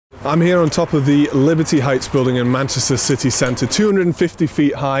I'm here on top of the Liberty Heights building in Manchester city centre, 250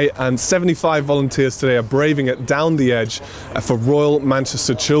 feet high, and 75 volunteers today are braving it down the edge for Royal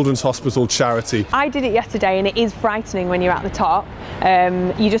Manchester Children's Hospital charity. I did it yesterday and it is frightening when you're at the top.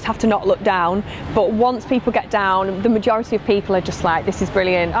 You just have to not look down, but once people get down, the majority of people are just like, this is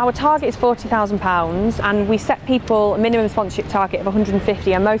brilliant. Our target is £40,000 and we set people a minimum sponsorship target of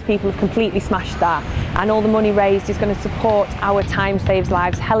 150, and most people have completely smashed that, and all the money raised is going to support our Time Saves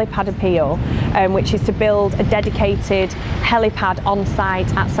Lives helipad appeal, which is to build a dedicated helipad on site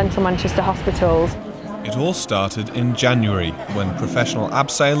at Central Manchester hospitals. It all started in January when professional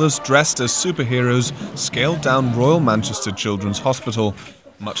abseilers dressed as superheroes scaled down Royal Manchester Children's Hospital,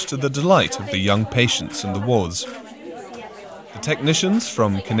 much to the delight of the young patients in the wards. The technicians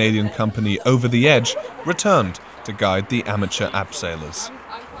from Canadian company Over the Edge returned to guide the amateur abseilers.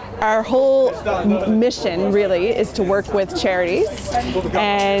 Our whole mission really is to work with charities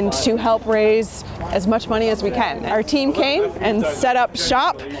and to help raise as much money as we can. Our team came and set up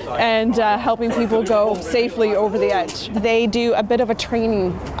shop and helping people go safely over the edge. They do a bit of a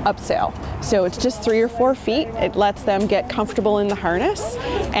training abseil, so it's just 3 or 4 feet. It lets them get comfortable in the harness,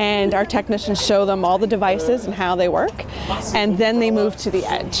 and our technicians show them all the devices and how they work, and then they move to the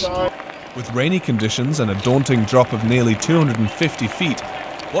edge. With rainy conditions and a daunting drop of nearly 250 feet,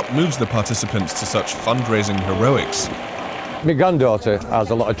 what moves the participants to such fundraising heroics? My granddaughter has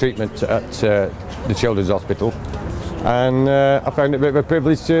a lot of treatment at the Children's Hospital, and I found it a bit of a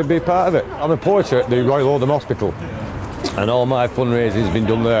privilege to be part of it. I'm a porter at the Royal Oldham Hospital, and all my fundraising has been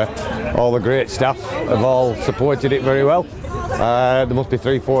done there. All the great staff have all supported it very well. There must be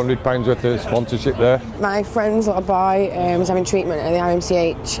 £300–400 worth of sponsorship there. My friend's little boy was having treatment at the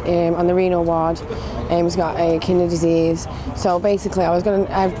RMCH on the renal ward. He's got a kidney disease. So basically I've done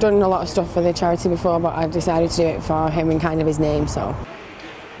a lot of stuff for the charity before, but I decided to do it for him in kind of his name. So,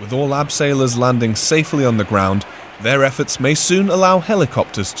 with all abseilers landing safely on the ground, their efforts may soon allow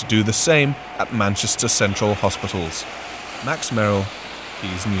helicopters to do the same at Manchester Central Hospitals. Max Merrill,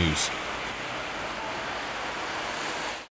 Keys News.